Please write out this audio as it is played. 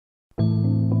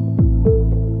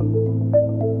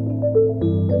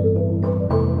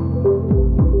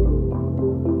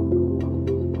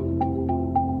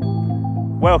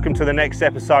welcome to the next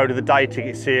episode of the Day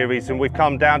Ticket series, and we've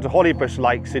come down to Hollybush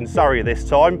Lakes in Surrey this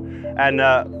time, and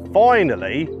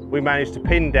finally we managed to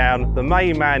pin down the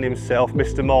main man himself,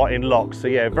 Mr. Martin Locke. So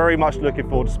yeah, very much looking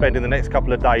forward to spending the next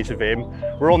couple of days with him.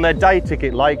 We're on their Day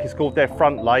Ticket lake, it's called their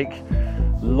front lake.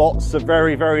 Lots of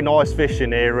very, very nice fish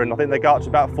in here, and I think they go up to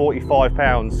about 45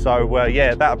 pounds. So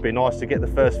yeah, that would be nice to get the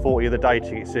first 40 of the Day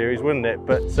Ticket series, wouldn't it?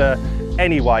 But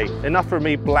anyway, enough of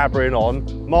me blabbering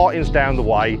on. Martin's down the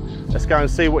way. Let's go and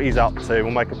see what he's up to.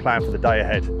 We'll make a plan for the day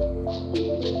ahead.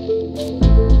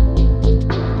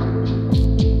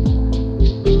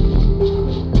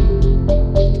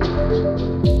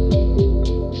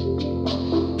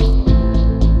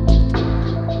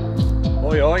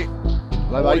 Oi, oi.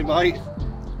 Hello, mate. Mate.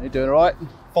 You doing all right?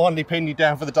 Finally pinned you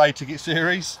down for the Day Ticket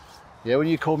series. Yeah, when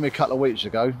you called me a couple of weeks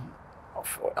ago, I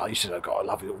thought, oh, you said I've got a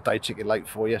lovely little Day Ticket lake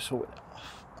for you. So,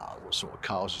 what sort of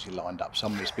cars has you lined up?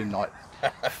 Somebody's been like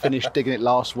finished digging it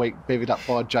last week, bivvied up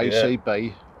by a JCB,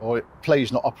 yeah. Or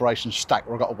please not Operation Stack,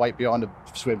 where I've got to wait behind a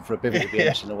swim for a bivvy to be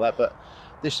honest and all that. But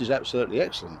this is absolutely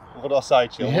excellent. What did I say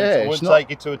to you? Yeah, I wouldn't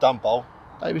take you to a dump hole.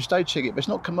 It was Day Ticket, but it's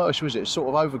not commercial, is it? It's sort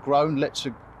of overgrown, lets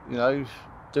it, you know,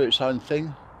 do its own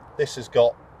thing. This has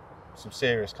got some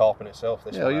serious carp in itself.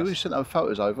 This yeah, you sent them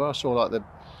photos over. I saw like the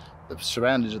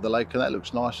surroundings of the lake, and that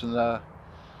looks nice. And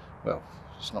well,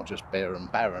 it's not just bare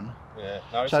and barren. Yeah,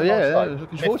 no, it's so yeah, nice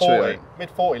looking forward to it.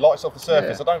 Mid-40, lights off the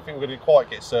surface. Yeah. I don't think we're going to quite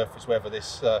get surface weather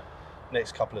this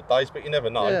next couple of days, but you never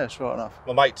know. Yeah, that's right enough.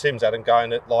 My mate Tim's had them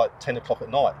going at like 10 o'clock at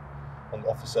night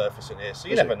off the surface in here, so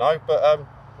you never know. But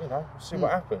you know, we'll see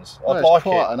what happens. Well, I'd like it's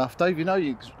quiet it enough, Dave. You know,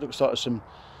 it looks like there's some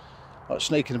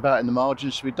sneaking about in the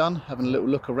margins to be done, having a little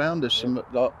look around. There's some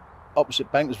like opposite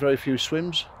bank. There's very few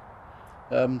swims.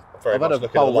 I've had a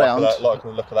bowl round. Like the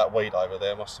look of that weed over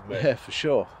there, I must admit. Yeah, for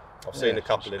sure. I've seen a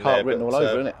couple in Carp there. written all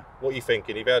over, isn't it? What are you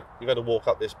thinking? You've had a walk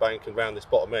up this bank and round this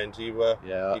bottom end. Are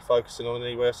you focusing on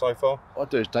anywhere so far? What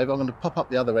I do is, Dave, I'm going to pop up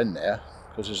the other end there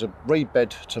because there's a reed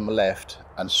bed to my left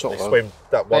and sort of swim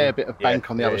that one. Fair bit of bank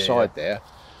on the other side there.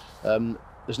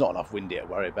 There's not enough wind here to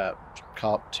worry about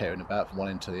carp tearing about from one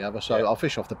end to the other. So I'll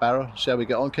fish off the barrow, see how we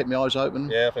get on, keep my eyes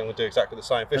open. Yeah, I think we'll do exactly the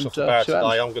same. Fish off the barrow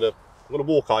today. I'm gonna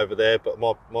walk over there, but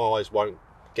my eyes won't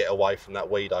get away from that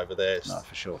weed over there. No,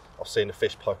 for sure. I've seen the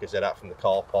fish poke his head out from the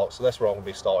car park, so that's where I'm going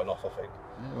to be starting off, I think.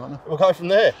 Yeah, right enough. We'll go from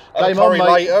there. Have a curry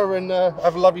later and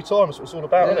have a lovely time. That's what it's all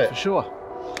about, isn't it? For sure.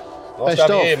 Nice to have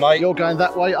you here, mate. You're going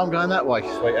that way, I'm going that way.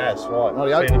 Sweet as. Right.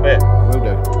 Rightio. See you in a bit.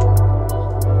 Will do.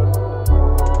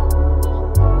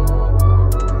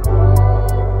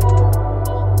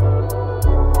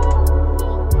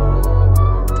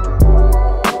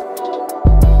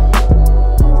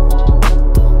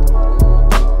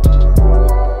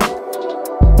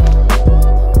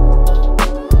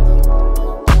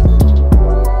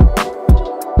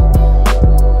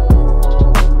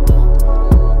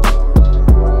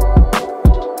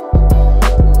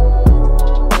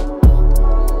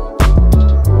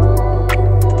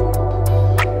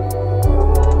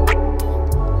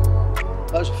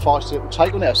 It will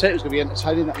take on it. I said it was going to be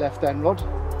entertaining, that left hand rod.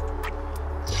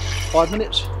 5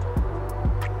 minutes.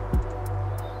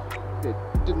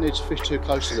 Didn't need to fish too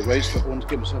close to the reeds, but I wanted to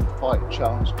give myself a fighting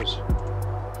chance because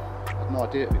I had no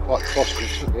idea it'd be quite cross when I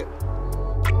took it.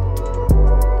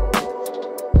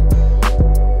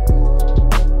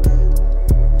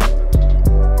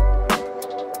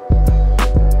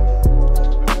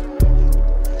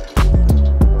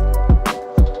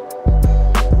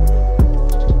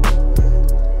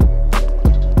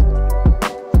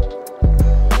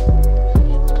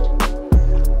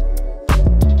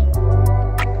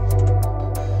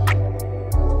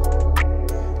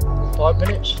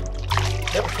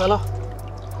 Little fella.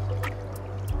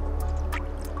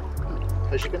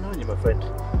 How's you getting on, you, my friend?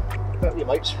 How about you,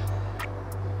 mates?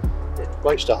 Yeah,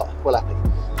 great start. Well happy.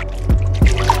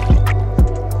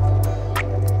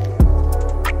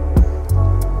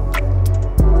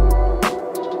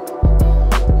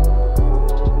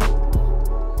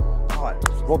 Right,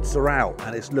 rods are out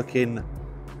and it's looking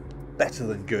better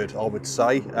than good, I would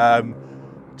say.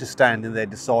 Just standing there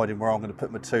deciding where I'm going to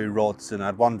put my 2 rods, and I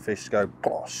had one fish go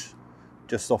plosh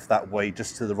just off that weed,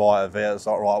 just to the right of it. I was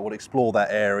like, right, I will explore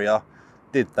that area.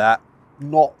 Did that.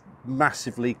 Not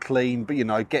massively clean, but you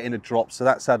know, getting a drop. So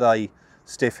that's had a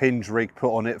stiff hinge rig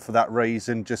put on it for that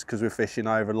reason, just because we're fishing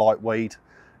over light weed.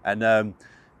 And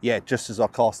yeah, just as I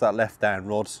cast that left hand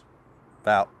rod,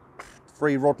 about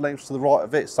 3 rod lengths to the right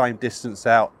of it, same distance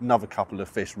out, another couple of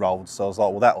fish rolled. So I was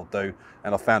like, well, that'll do.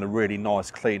 And I found a really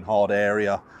nice, clean, hard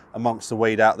area amongst the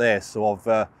weed out there. So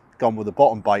I've gone with the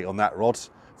bottom bait on that rod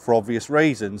for obvious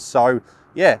reasons. So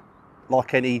yeah,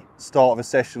 like any start of a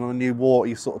session on a new water,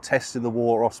 you're sort of testing the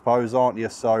water, I suppose, aren't you?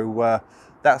 So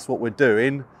that's what we're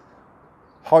doing,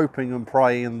 hoping and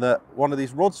praying that one of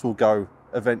these rods will go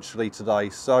eventually today.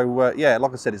 So yeah,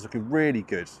 like I said, it's looking really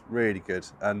good,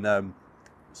 and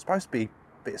it's supposed to be a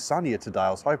bit sunnier today.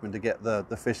 I was hoping to get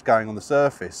the fish going on the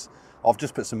surface. I've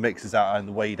just put some mixes out in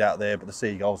the weed out there, but the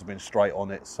seagulls have been straight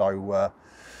on it, so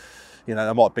you know,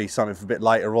 there might be something for a bit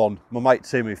later on. My mate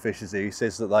Tim, who fishes here, he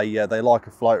says that they like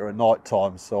a floater at night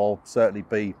time, so I'll certainly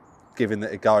be giving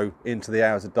it a go into the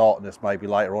hours of darkness maybe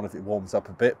later on if it warms up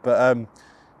a bit. But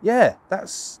yeah,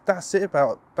 that's it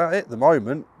about it at the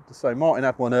moment. So Martin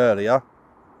had one earlier.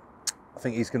 I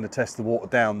think he's going to test the water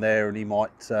down there, and he might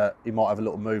have a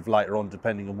little move later on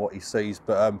depending on what he sees.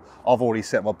 But I've already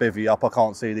set my bivvy up. I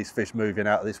can't see these fish moving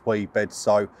out of this weed bed,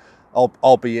 so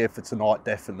I'll be here for tonight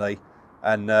definitely.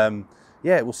 And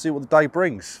yeah, we'll see what the day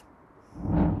brings.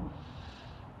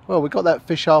 Well, we got that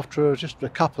fish after just a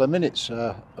couple of minutes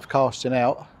of casting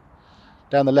out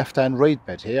down the left-hand reed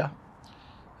bed here.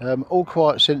 All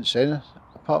quiet since then,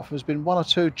 apart from there's been one or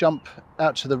two jump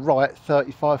out to the right,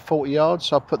 35, 40 yards.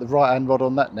 So I've put the right-hand rod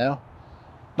on that now.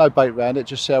 No bait round it,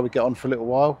 just see how we get on for a little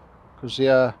while. Because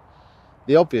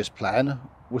the obvious plan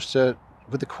was to,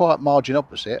 with the quiet margin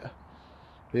opposite,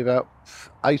 be about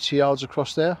 80 yards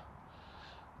across there,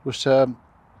 was to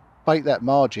bait that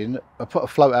margin, put a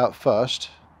float out first,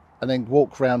 and then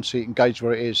walk round so you can gauge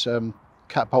where it is,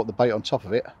 catapult the bait on top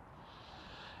of it,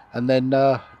 and then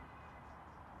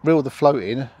reel the float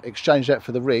in, exchange that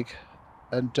for the rig,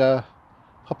 and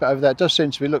pop it over there. It does seem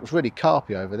to be, looks really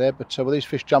carpy over there, but with these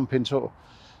fish jumping sort of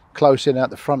close in out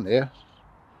the front here,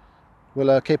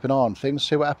 we'll keep an eye on things,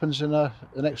 see what happens in the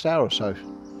next hour or so.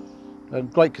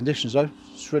 Great conditions though,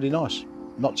 it's really nice.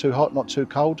 Not too hot, not too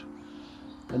cold.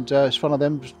 And it's one of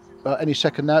them, any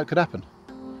second now it could happen.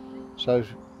 So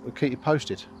we'll keep you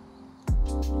posted.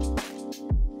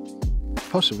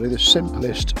 Possibly the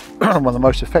simplest, one of the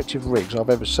most effective rigs I've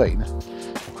ever seen.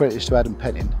 Credit this to Adam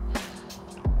Penning.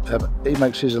 He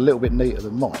makes his a little bit neater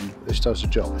than mine, but this does the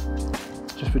job.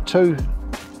 Just with two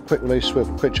quick release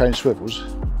quick change swivels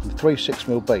and 3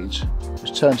 6mm beads,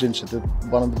 this turns into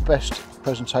one of the best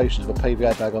presentations of a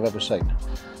PVA bag I've ever seen.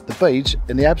 The beads,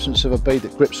 in the absence of a bead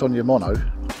that grips on your mono,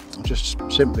 just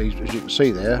simply, as you can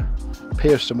see there,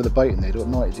 pierce them with a baiting needle at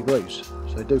 90 degrees.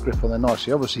 So they do grip on there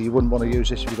nicely. Obviously you wouldn't want to use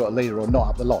this if you've got a leader or knot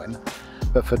up the line,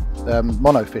 but for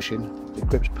mono fishing it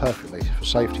grips perfectly for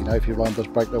safety. You know, if your line does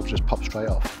break, they'll just pop straight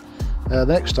off. The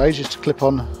next stage is to clip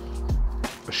on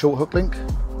a short hook link,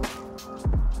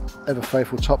 ever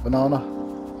faithful top banana,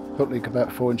 hook link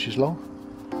about 4 inches long.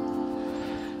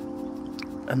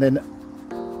 And then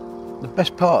the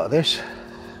best part of this,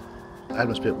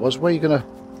 Adam's bit, was where you're going to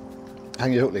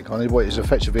hang your hook link on, what is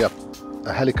effectively a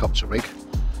helicopter rig,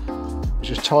 is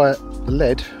just tie the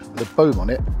lead with a boom on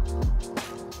it,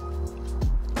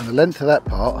 and the length of that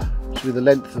part should be the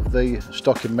length of the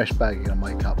stocking mesh bag you're going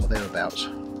to make up, or thereabouts.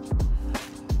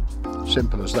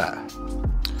 Simple as that.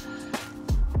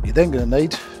 You're then going to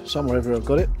need, somewhere over I've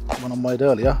got it, one I made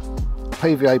earlier, a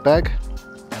PVA bag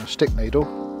and a stick needle,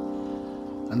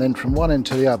 and then from one end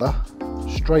to the other,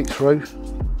 straight through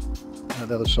at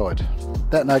the other side.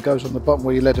 That now goes on the bottom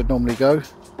where your lead would normally go.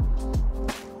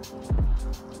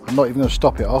 I'm not even going to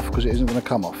stop it off because it isn't going to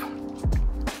come off.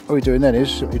 All we're doing then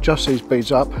is adjust these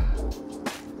beads up,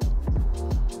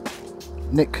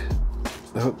 nick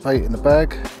the hook bait in the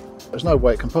bag. There's no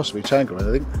way it can possibly tangle or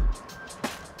anything.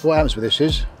 What happens with this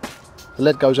is the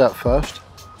lead goes out first,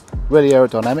 really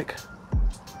aerodynamic,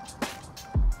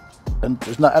 and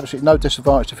there's absolutely no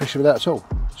disadvantage to fishing with that at all.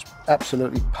 It's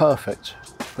absolutely perfect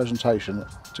presentation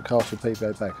to cast with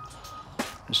PVA bag.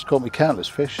 It's caught me countless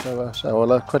fish, so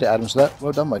I'll credit Adams for that.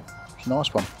 Well done, mate. It's a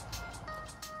nice one.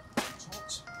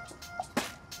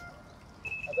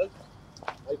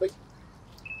 Maybe.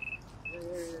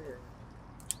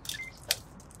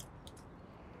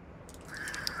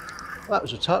 That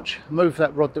was a touch. Moved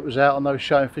that rod that was out on those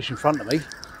showing fish in front of me.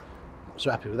 Not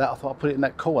so happy with that. I thought I'd put it in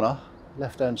that corner,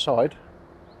 left hand side.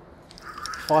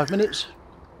 5 minutes.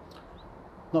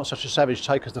 Not such a savage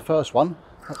take as the first one.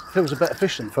 It feels a better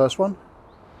fish than the first one.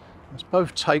 It's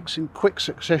both takes in quick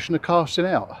succession of casting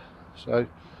out. So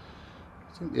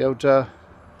I think the old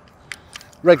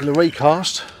regular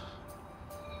recast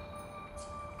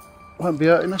won't be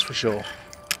hurting, that's for sure.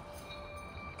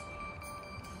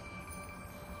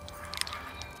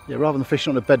 Yeah, rather than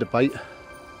fishing on a bed of bait,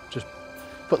 just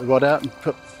put the rod out and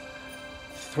put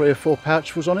 3 or 4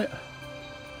 pouchfuls on it.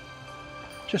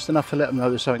 Just enough to let them know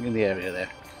there's something in the area there.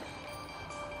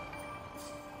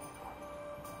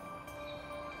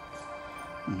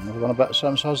 Another one about the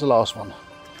same size as the last one.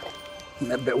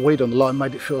 And that bit of weed on the line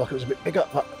made it feel like it was a bit bigger,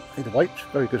 but either way, it's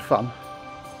very good fun.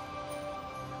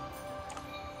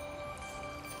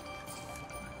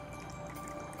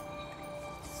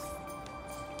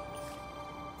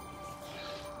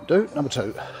 Do number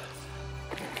 2.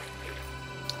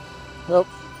 Well,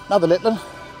 another little one,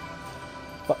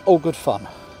 but all good fun.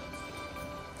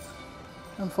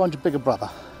 And find your bigger brother.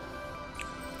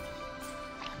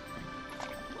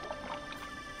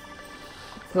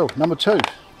 Well, number 2.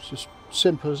 It's just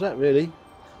simple as that, really.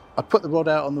 I put the rod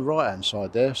out on the right hand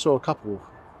side there. Saw a couple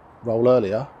roll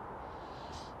earlier.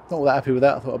 Not all that happy with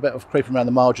that. I thought I'd better creep around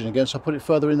the margin again, so I put it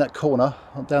further in that corner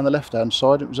down the left hand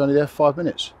side. It was only there 5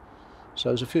 minutes. So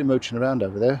there's a few mooching around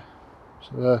over there.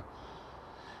 So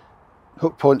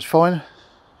hook point's fine.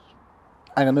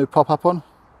 Hang a new pop up on,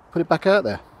 put it back out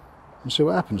there and see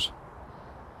what happens.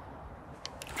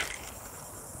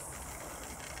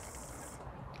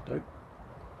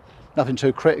 Nothing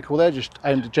too critical there, just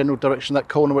aimed the general direction of that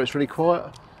corner where it's really quiet.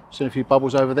 Seen a few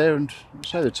bubbles over there, and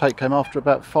so the take came after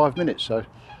about 5 minutes, so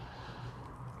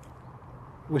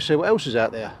we'll see what else is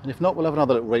out there. And if not, we'll have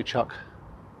another little rechuck.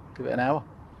 Give it an hour.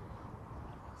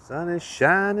 Sun is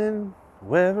shining,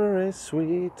 weather is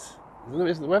sweet.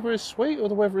 Is the weather is sweet or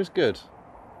the weather is good?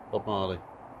 Bob Marley.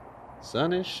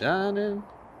 Sun is shining,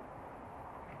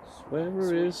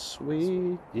 weather is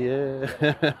sweet, yeah.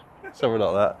 Something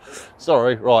like that.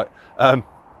 Sorry, right.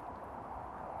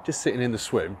 Just sitting in the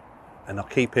swim, and I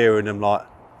keep hearing them like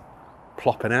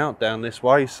plopping out down this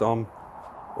way, so I'm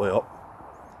way up.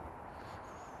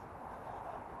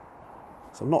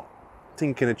 So I'm not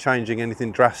thinking of changing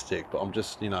anything drastic, but I'm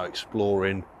just, you know,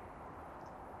 exploring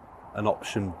an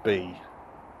option B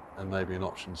and maybe an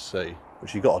option C,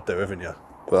 which you've got to do, haven't you?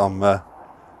 But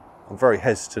I'm very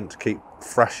hesitant to keep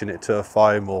thrashing it to a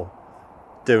foam or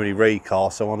do any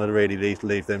recasts. I want to really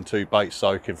leave them 2 baits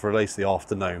soaking for at least the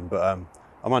afternoon, but I'm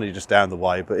only just down the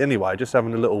way. But anyway, just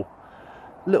having a little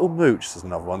mooch. There's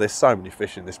another one. There's so many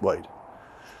fish in this weed,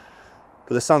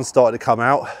 but the sun's started to come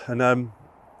out, and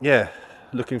yeah,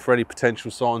 looking for any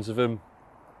potential signs of them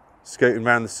scooting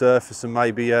around the surface, and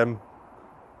maybe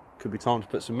could be time to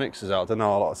put some mixers out. I don't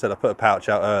know, like I said, I put a pouch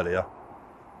out earlier,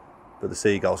 but the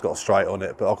seagull's got a straight on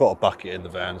it, but I've got a bucket in the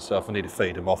van, so if I need to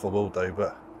feed them off I will do.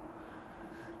 But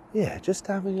yeah, just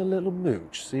having a little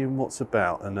mooch, seeing what's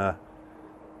about. And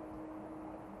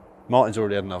Martin's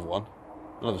already had another one,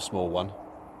 another small one,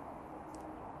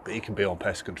 but he can be on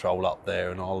pest control up there,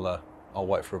 and I'll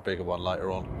wait for a bigger one later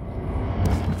on.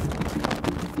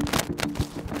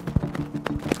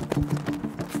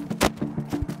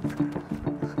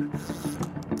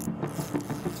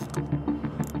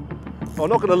 I'm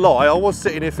not going to lie, I was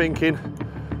sitting here thinking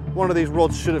one of these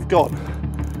rods should have gone,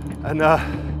 and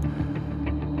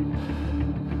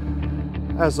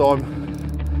as I'm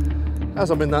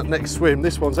in that next swim,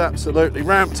 this one's absolutely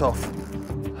ramped off.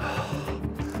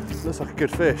 Looks like a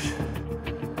good fish.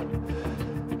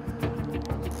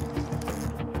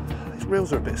 These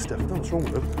reels are a bit stiff. I don't know what's wrong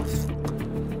with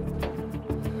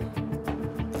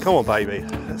them. Come on, baby,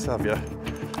 let's have you.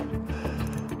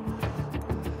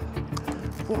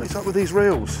 What is up with these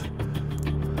reels?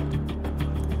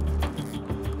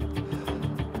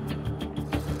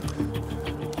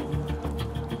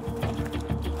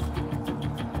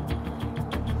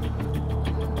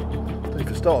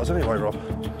 For starters anyway, Rob.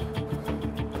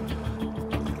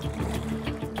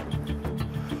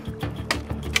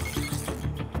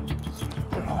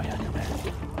 Where are you?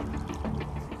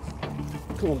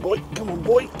 Come here. Come on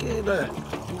boy, get in there.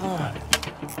 No.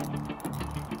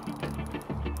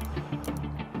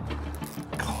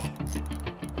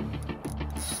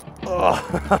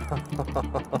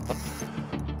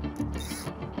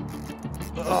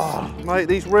 Oh, mate,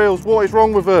 these reels, what is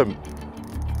wrong with them?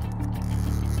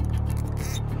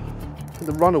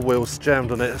 The runner wheel's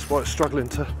jammed on it, that's why it's struggling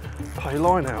to pay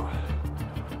line out.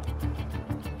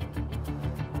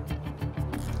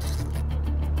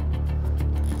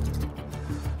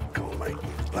 Come on, mate.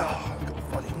 Oh, I've got a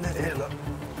bloody net here, look.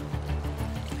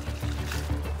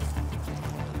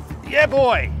 Yeah,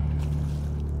 boy!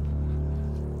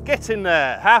 Get in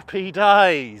there, happy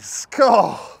days.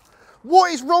 God,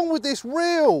 what is wrong with this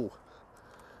reel?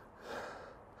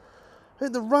 I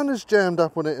think the runner's jammed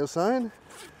up on it or something.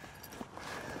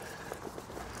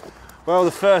 Well,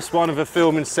 the first one of a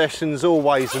filming session's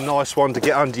always a nice one to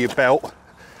get under your belt.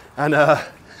 And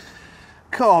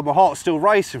God, my heart's still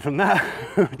racing from that.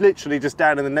 Literally just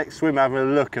down in the next swim having a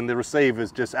look, and the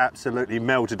receiver's just absolutely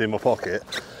melted in my pocket.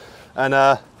 And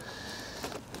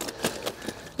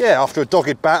yeah, after a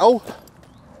dogged battle,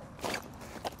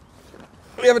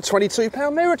 we have a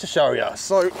 22-pound mirror to show you.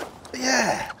 So,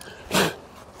 yeah.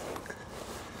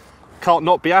 can't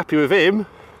not be happy with him.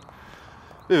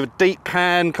 With a deep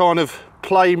pan kind of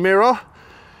play mirror.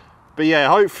 But yeah,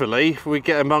 hopefully if we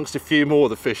get amongst a few more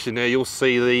of the fish in here, you'll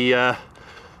see the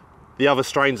other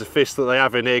strains of fish that they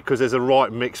have in here, because there's a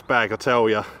right mixed bag, I tell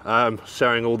you.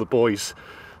 Showing all the boys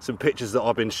some pictures that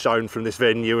I've been shown from this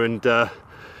venue, and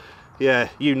yeah,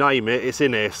 you name it, it's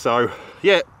in here. So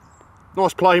yeah,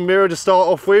 nice plain mirror to start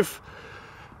off with.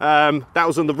 That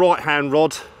was on the right hand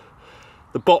rod,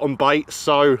 the bottom bait.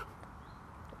 So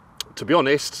to be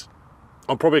honest,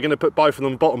 I'm probably going to put both of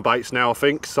them bottom baits now, I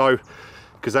think. So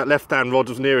because that left hand rod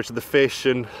was nearer to the fish,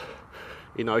 and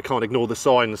you know, can't ignore the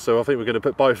signs. So I think we're going to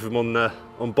put both of them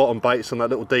on bottom baits on that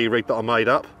little D rig that I made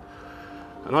up,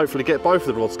 and hopefully get both of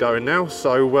the rods going now.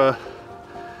 So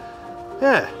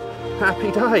yeah,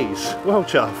 happy days, well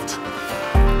chuffed.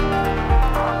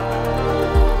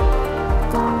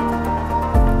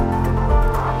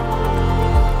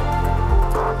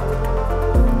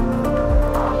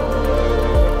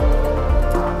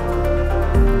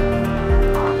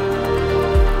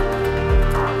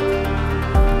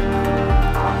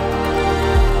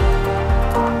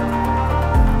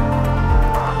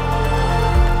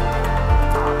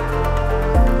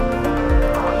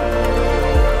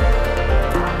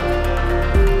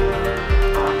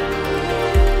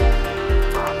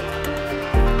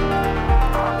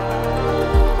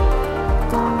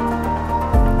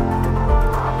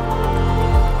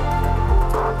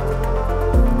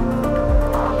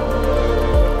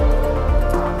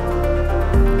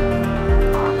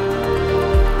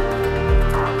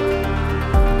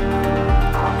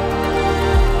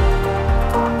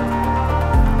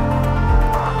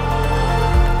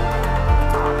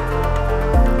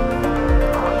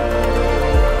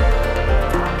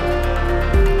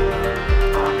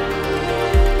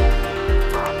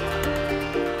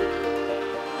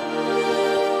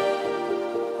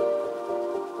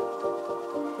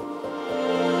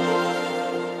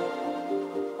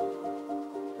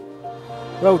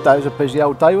 Well, that was a busy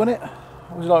old day, wasn't it?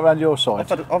 What was it like around your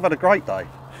side? I've had a great day.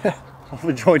 I've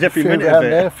enjoyed every a few minute round of it.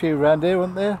 There, a few round here,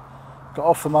 weren't there? Got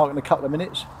off the mark in a couple of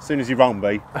minutes. As soon as you rung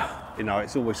me, you know,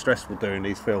 it's always stressful doing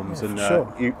these films, Yeah, and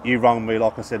sure. you rung me,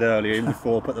 like I said earlier, even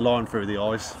before I put the line through the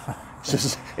eyes.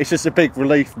 It's just a big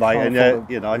relief, mate, and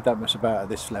you know, we don't mess about at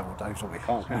this level, Dave, do we?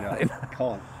 can't, you know,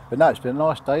 can't. But no, it's been a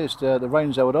nice day. It's the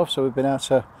rain's held off, so we've been able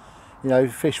to, you know,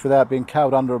 fish without being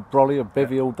cowed under a brolly or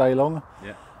bivvy all day long.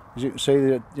 Yeah. As you can see,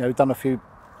 you know, we've done a few,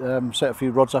 set a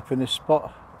few rods up in this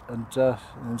spot, and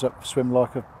ends up swim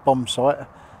like a bomb site.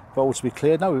 But all to be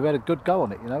clear, no, we've had a good go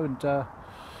on it, you know, and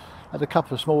had a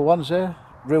couple of small ones there.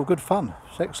 Real good fun.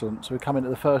 It's excellent. So we're coming to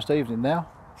the first evening now.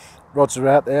 Rods are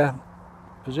out there,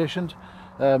 positioned.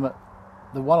 The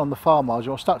one on the far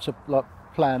margin, I stuck to like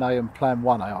Plan A and Plan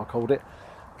 1A, I called it.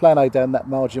 Plan A down that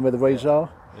margin where the reeds are.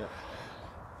 Yeah.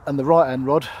 And the right hand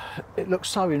rod, it looks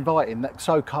so inviting,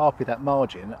 so carpy, that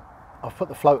margin. I've put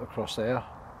the float across there,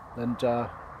 and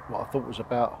what I thought was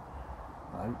about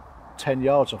 10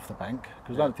 yards off the bank,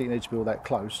 because I don't think it needs to be all that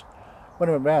close. When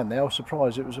I went round there, I was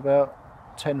surprised it was about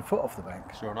 10 foot off the bank.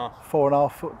 Sure enough.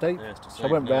 4.5 foot deep. Yeah, it's so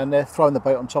I went round there, throwing the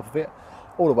bait on top of it,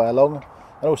 all the way along,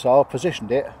 and also I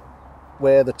positioned it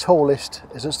where the tallest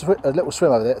is a little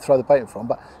swim over there to throw the bait from,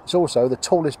 but it's also the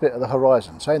tallest bit of the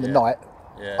horizon. So in the night,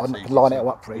 I can line it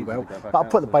up pretty well, but I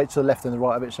put the bait to the left and the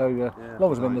right of it, so as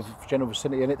long as I'm in the general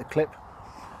vicinity and hit the clip,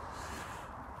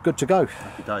 good to go.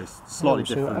 Happy days.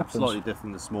 Slightly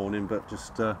different this morning, but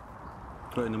just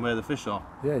putting them where the fish are.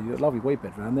 Yeah, you've got a lovely weed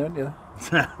bed around there, haven't you?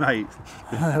 Mate,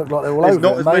 look like they're all there's over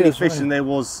not it, as mate, many fish as there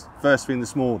was first thing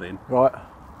this morning. Right.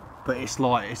 But it's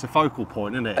like, it's a focal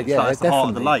point, isn't it? It's Yeah, like, it's the heart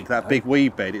of the definitely. lake, that big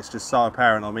weed bed. It's just so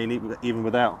apparent. I mean, even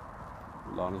without,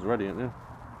 the liners ready, isn't it?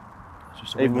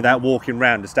 Even without walking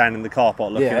round and standing in the car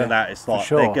park looking at that, it's like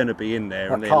they're going to be in there.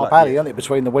 Like and Carp Alley, isn't it,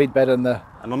 between the weed bed and the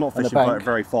And I'm not and the fishing bank.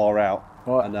 very far out.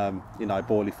 Right. And, you know,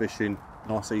 boilie fishing,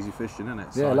 nice easy fishing, isn't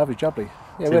it? So, yeah, lovely jubbly.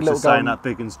 Yeah, we had a Tim's little just go. saying that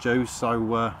big un's due,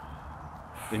 so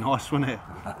be nice, wouldn't it?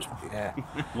 Yeah.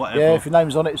 Whatever. Yeah, if your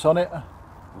name's on it, it's on it.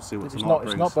 We'll see what If it's tonight not,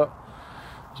 brings. it's not, but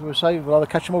as we say, we'll either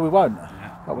catch them or we won't.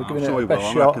 Yeah. But we're I'm giving sure it we the will. best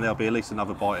I shot. reckon there'll be at least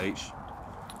another bite each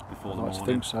before the I morning.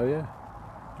 think so, yeah.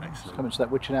 It's Excellent. coming to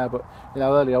that witching hour, but you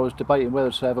know, earlier I was debating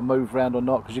whether to have a move round or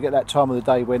not, because you get that time of the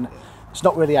day when it's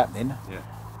not really happening,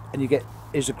 and you get,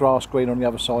 is the grass green on the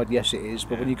other side? Yes, it is.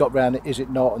 But when you got round it, is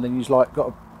it not? And then you've like got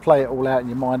to play it all out in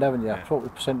your mind, haven't you? Yeah. Put the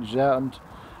percentages out, and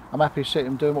I'm happy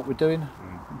sitting doing what we're doing.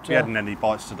 If you hadn't any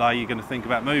bites today, you're going to think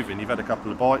about moving. You've had a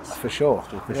couple of bites. For sure.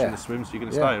 Still fishing the swim, so you're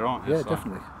going to Yeah. stay, aren't you? Yeah, So,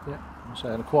 definitely. Yeah.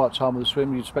 So in a quiet time of the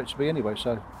swim, you'd expect to be anyway.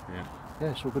 So Yeah.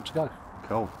 yeah, it's all good to go.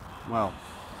 Cool. Well,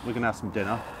 we're going to have some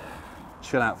dinner,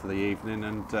 chill out for the evening,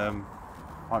 and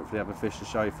hopefully have a fish to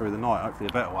show you through the night, hopefully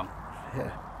a better one.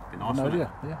 Yeah. Be nice, No wouldn't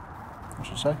idea, yeah. I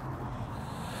should say.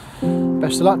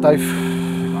 Best of luck, Dave.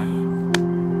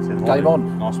 Game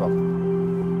on. Nice one.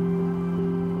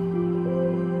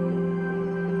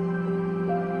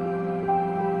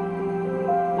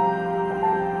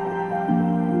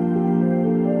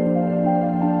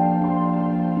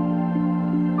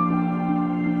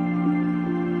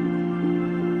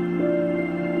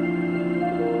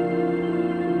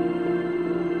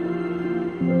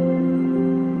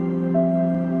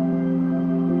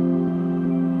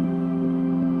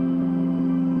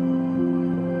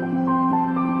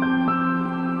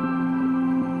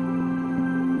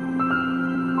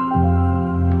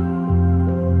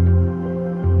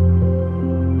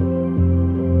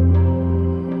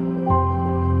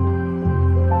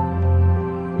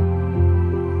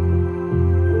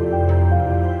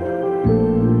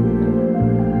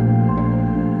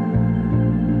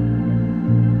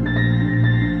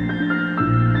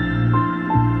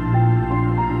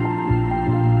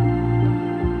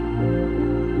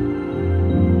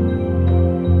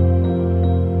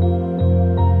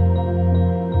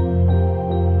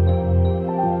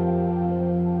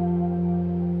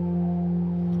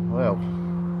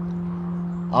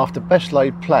 After best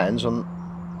laid plans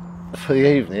for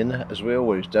the evening, as we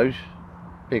always do,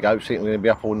 big hopes thinking we're going to be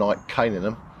up all night caning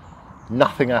them,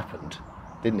 nothing happened.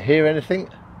 Didn't hear anything,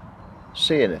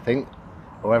 see anything,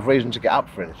 or have reason to get up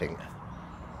for anything.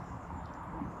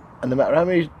 And no matter how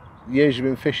many years you've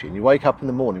been fishing, you wake up in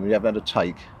the morning when you haven't had a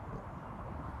take.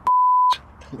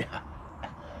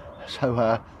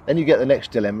 So then you get the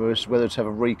next dilemma as to whether to have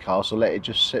a recast or let it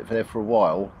just sit there for a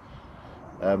while,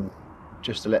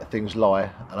 just to let things lie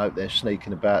and hope they're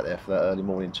sneaking about there for that early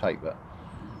morning take. But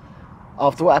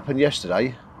after what happened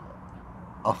yesterday,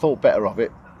 I thought better of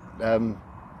it.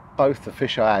 Both the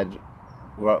fish I had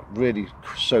were up really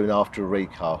soon after a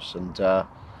recast, and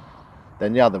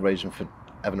then the other reason for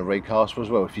having a recast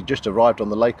was, well, if you just arrived on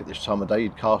the lake at this time of day,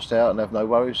 you'd cast out and have no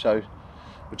worries. So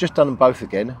we've just done them both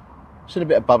again. Seen a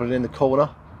bit of bubbling in the corner.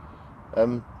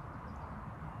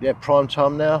 Yeah, prime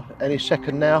time now, any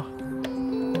second now.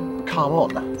 Come on.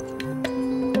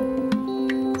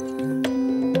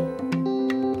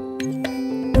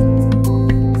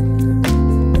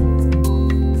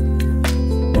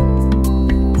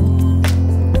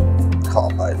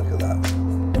 Carp, mate, look at that.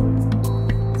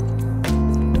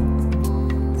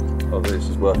 Oh, this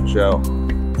is worth a shout.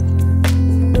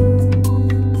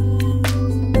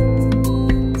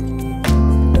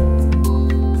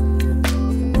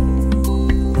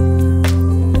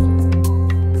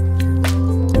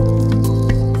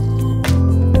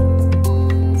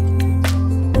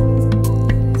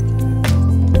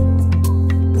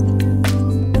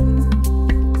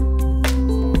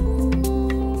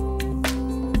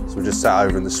 Sat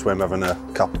over in the swim having a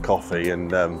cup of coffee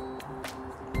and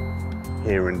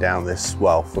hearing down this,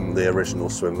 well, from the original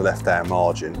swim, the left hand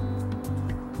margin,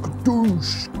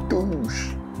 kadoosh,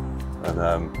 kadoosh,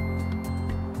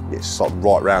 and it's like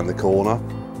right round the corner.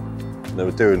 And they were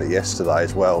doing it yesterday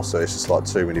as well, so it's just like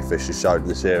too many fish are showed in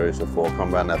this area, so I thought I'd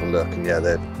come round and have a look, and yeah,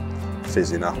 they're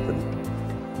fizzing up and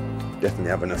definitely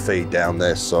having a feed down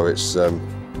there, so it's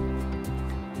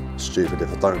stupid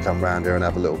if I don't come round here and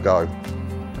have a little go.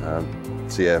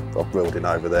 So yeah, I've reeled in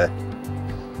over there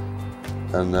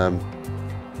and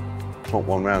got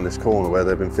one round this corner where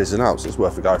they've been fizzing up, so it's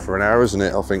worth a go for an hour, isn't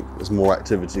it? I think there's more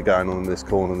activity going on in this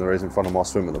corner than there is in front of my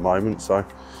swim at the moment, so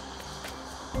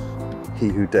he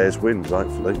who dares wins,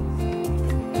 hopefully.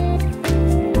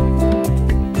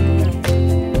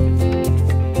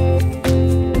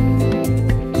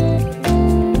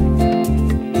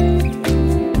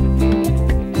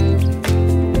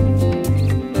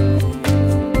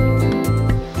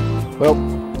 Well,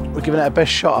 we're giving it our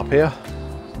best shot up here.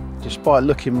 Despite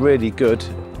looking really good,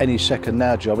 any second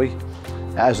now, Jobby,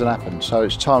 it hasn't happened. So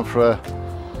it's time for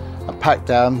a pack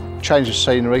down, change of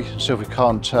scenery, see if we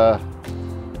can't try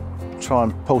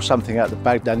and pull something out the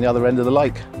bag down the other end of the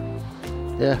lake.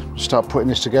 Yeah, start putting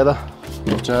this together.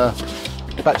 But,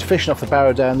 back to fishing off the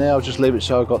barrow down there. I'll just leave it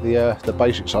so I've got the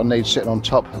basics I need sitting on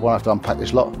top. I won't have to unpack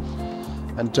this lot.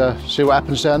 And see what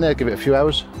happens down there, give it a few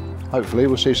hours. Hopefully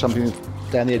we'll see something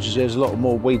down the edges. There's a lot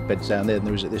more weed beds down there than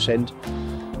there is at this end.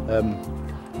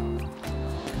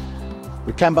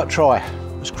 We can but try.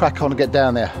 Let's crack on and get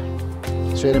down there.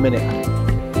 See you in a minute.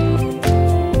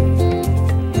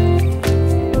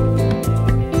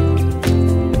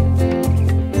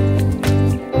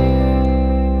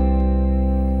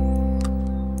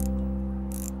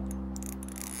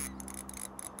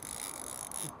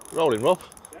 Rolling, Rob.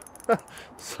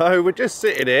 So we're just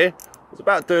sitting here. I was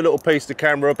about to do a little piece to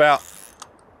camera about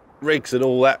rigs and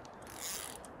all that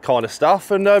kind of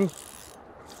stuff. And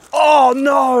oh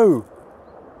no!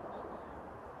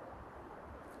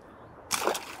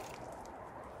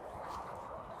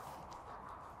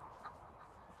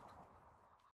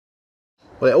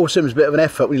 Well, it all seems a bit of an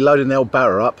effort when you're loading the old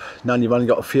barrow up, knowing you've only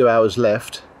got a few hours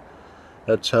left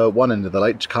at one end of the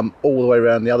lake to come all the way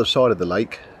around the other side of the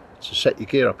lake to set your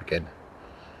gear up again.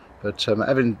 But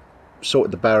having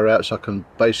sorted the barrow out so I can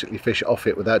basically fish off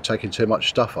it without taking too much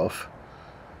stuff off,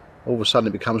 all of a sudden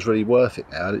it becomes really worth it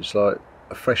now. It's like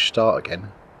a fresh start again.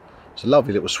 It's a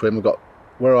lovely little swim. We've got,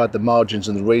 where I had the margins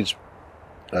and the reeds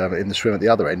in the swim at the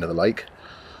other end of the lake,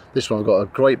 this one I've got a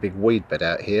great big weed bed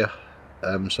out here.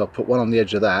 So I've put one on the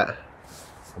edge of that,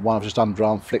 and one I've just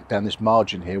underarm flicked down this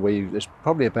margin here where there's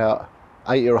probably about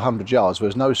 80 or 100 yards where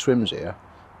there's no swims here.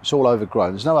 It's all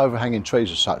overgrown. There's no overhanging trees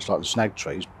as such like the snag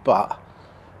trees, but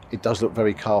it does look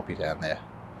very carpy down there.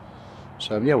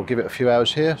 So yeah, we'll give it a few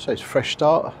hours here, so it's a fresh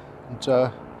start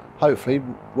and hopefully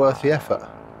worth the effort.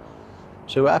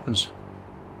 See what happens.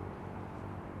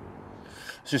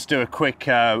 Let's just do a quick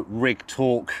rig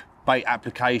talk, bait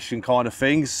application kind of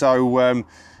thing. So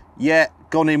yeah,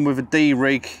 gone in with a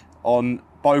D-rig on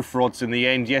both rods in the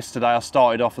end. Yesterday I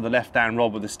started off with the left-hand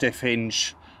rod with a stiff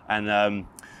hinge and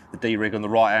the D-rig on the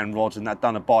right-hand rod, and that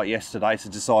done a bite yesterday, so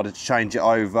decided to change it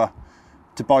over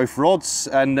to both rods.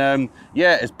 And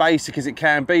yeah, as basic as it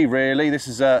can be really. This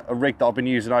is a rig that I've been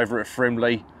using over at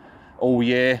Frimley all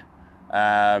year.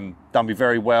 Done me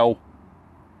very well.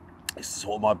 It's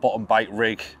sort of my bottom bait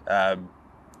rig.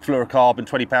 Fluorocarbon,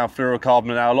 20-pound fluorocarbon.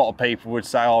 Now a lot of people would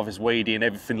say, oh, if it's weedy and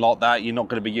everything like that, you're not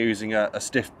going to be using a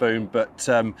stiff boom. But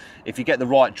if you get the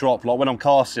right drop, like when I'm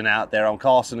casting out there, I'm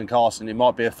casting and casting, it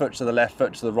might be a foot to the left,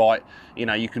 foot to the right, you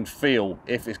know, you can feel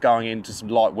if it's going into some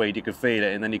light weed, you can feel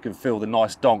it, and then you can feel the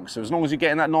nice donk. So as long as you're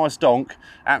getting that nice donk,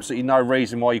 absolutely no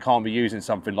reason why you can't be using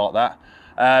something like that.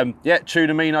 Yeah,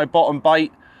 tuna amino bottom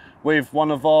bait with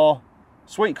one of our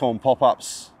sweet corn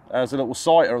pop-ups as a little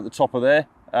sighter at the top of there.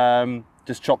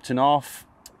 Just chopped in half,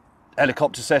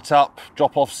 helicopter setup,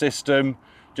 drop-off system,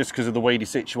 just because of the weedy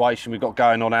situation we've got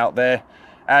going on out there.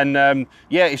 And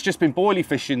yeah, it's just been boilie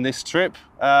fishing this trip,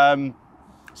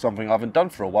 something I haven't done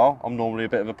for a while. I'm normally a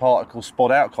bit of a particle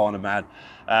spot out kind of man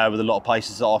with a lot of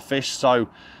places that I fish. So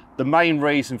the main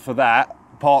reason for that,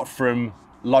 apart from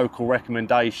local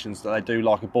recommendations that they do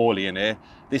like a boilie in here,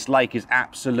 this lake is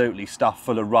absolutely stuffed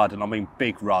full of rudd, and I mean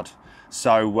big rudd.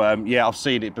 So yeah, I've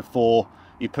seen it before.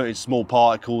 You put in small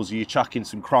particles, you chuck in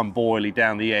some crumb boilie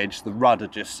down the edge, the rudd are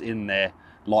just in there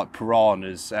like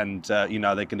piranhas, and you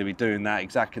know, they're going to be doing that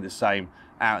exactly the same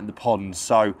out in the ponds.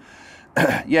 So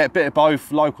yeah, a bit of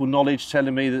both. Local knowledge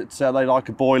telling me that they like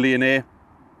a boilie in here,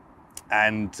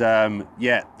 and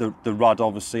yeah, the rudd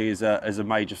obviously is a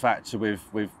major factor with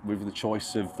the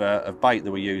choice of bait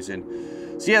that we're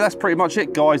using. So yeah, that's pretty much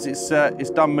it, guys. It's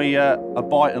done me a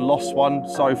bite and lost one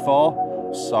so far.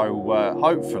 So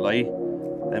hopefully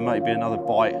there may be another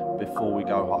bite before we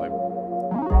go home.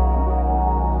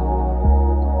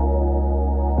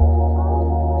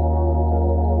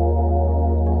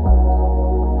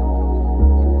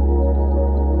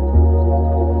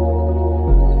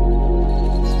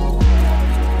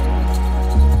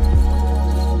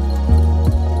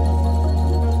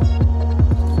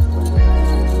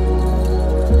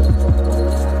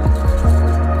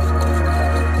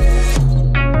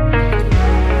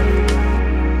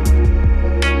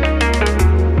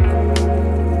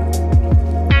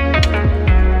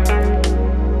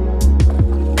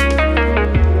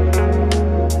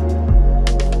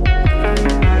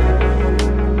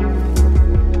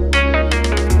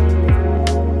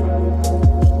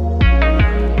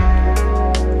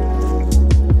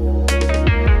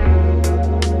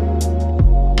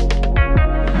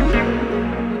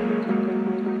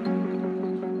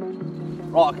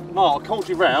 Right, Mark, I called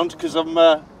you round because I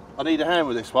need a hand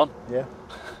with this one. Yeah.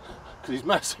 Because he's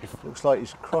massive. Looks like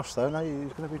he's crossed though, no?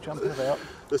 He's going to be jumping about.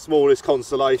 The smallest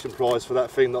consolation prize for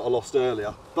that thing that I lost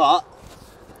earlier. But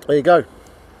there you go.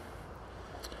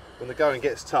 When the going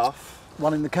gets tough,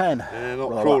 one in the can. Yeah, not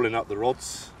crawling up the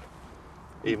rods.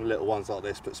 Even little ones like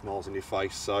this put smiles on your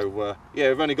face. So yeah,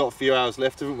 we've only got a few hours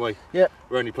left, haven't we? Yeah.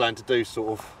 We're only planning to do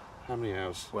sort of, how many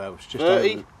hours? Well, it's just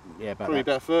 30. Over, yeah, about probably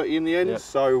that. about 30 in the end. Yep.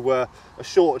 So a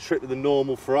shorter trip than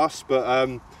normal for us. But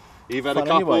you've had fun a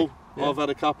couple. Anyway. Yeah. I've had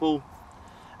a couple.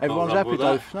 Everyone's happy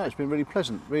though. No, it's been really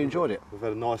pleasant. Really enjoyed it. We've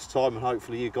had a nice time, and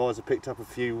hopefully you guys have picked up a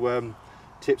few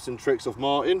tips and tricks off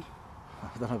Martin.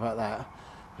 I don't know about that,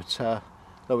 but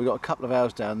no, we've got a couple of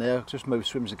hours down there. Just moved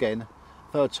swims again.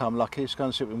 Third time lucky. Let's go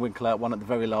and see if we can winkle out one at the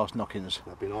very last knockings.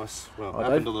 That'd be nice. Well, Right, it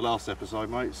happened Dave. on the last episode,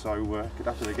 mate, so could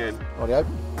happen again. Rightio.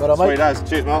 Well done, mate. Sweet as.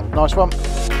 Cheers, Mark. Nice one.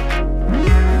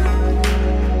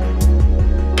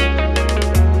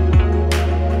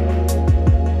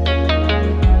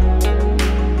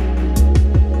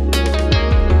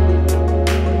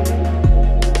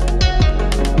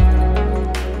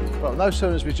 Well, no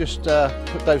sooner as we just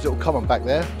put Dave's little comment back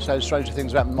there, saying stranger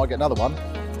things have happened, might get another one.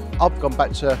 I've gone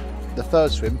back to the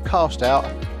third swim, cast out.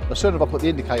 As soon as I put the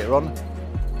indicator on,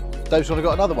 Dave's gone and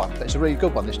got another one. It's a really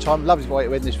good one this time. Lovely way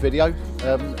to end this video.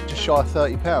 Just shy of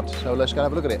 £30. So let's go and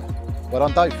have a look at it. Well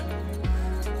done, Dave.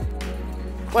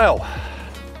 Well,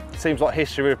 seems like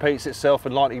history repeats itself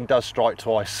and lightning does strike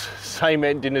twice. Same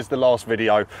ending as the last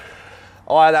video.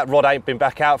 That rod ain't been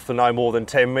back out for no more than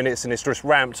 10 minutes and it's just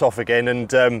ramped off again,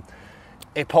 and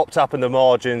it popped up in the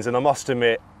margins, and I must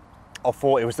admit, I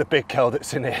thought it was the big girl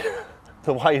that's in it.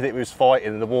 The way that it was fighting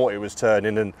and the water it was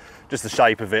turning and just the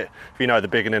shape of it. If you know the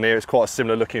big one in here, it's quite a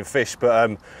similar looking fish,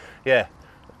 but yeah,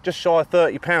 just shy of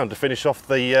 £30 to finish off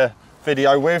the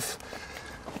video with,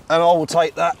 and I will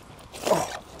take that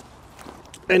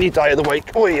any day of the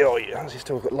week. Oh yeah, he's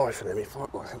still got life in him. He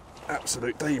fight like an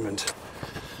absolute demon.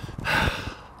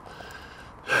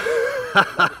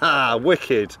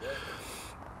 Wicked.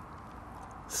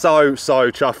 So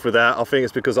chuffed with that. I think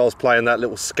it's because I was playing that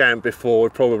little scamp before.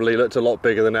 It probably looked a lot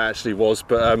bigger than it actually was,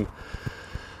 but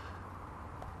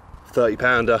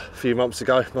 £30 a few months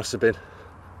ago must have been.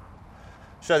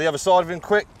 Show the other side of him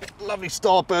quick. Lovely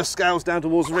starburst scales down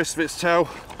towards the wrist of its tail.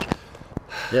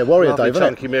 Yeah, warrior Lovely Dave,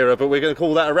 chunky mirror, but we're going to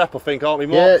call that a wrap, I think, aren't we,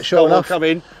 Mark? Yeah, sure enough. Come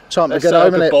in. Time to Let's get say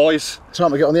home, innit? boys.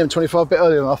 Time to get on the M25 a bit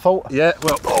earlier than I thought. Yeah,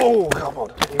 well, oh, come on.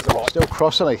 He's all right. Still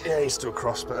cross, isn't he? Yeah, he's still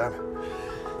cross, but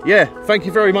yeah, thank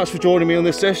you very much for joining me on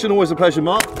this session. Always a pleasure,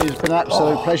 Mark. It's been an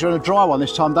absolute pleasure, and a dry one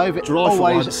this time, Dave. Dry for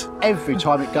Always, once. every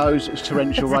time it goes, it's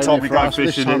torrential Every rain time there we for go us.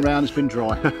 This fishing, time it- round, it's been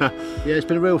dry. Yeah, it's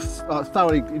been a real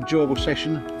thoroughly enjoyable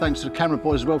session. Thanks to the camera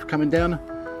boys as well for coming down.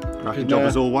 Cracking job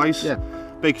as always. Yeah.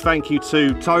 Big thank you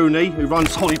to Tony, who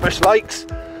runs Hollybush Lakes,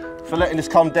 for letting us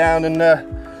come down and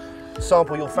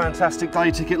sample your fantastic day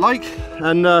ticket lake.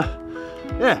 And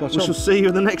yeah, we shall see you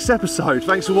in the next episode.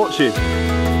 Thanks for watching.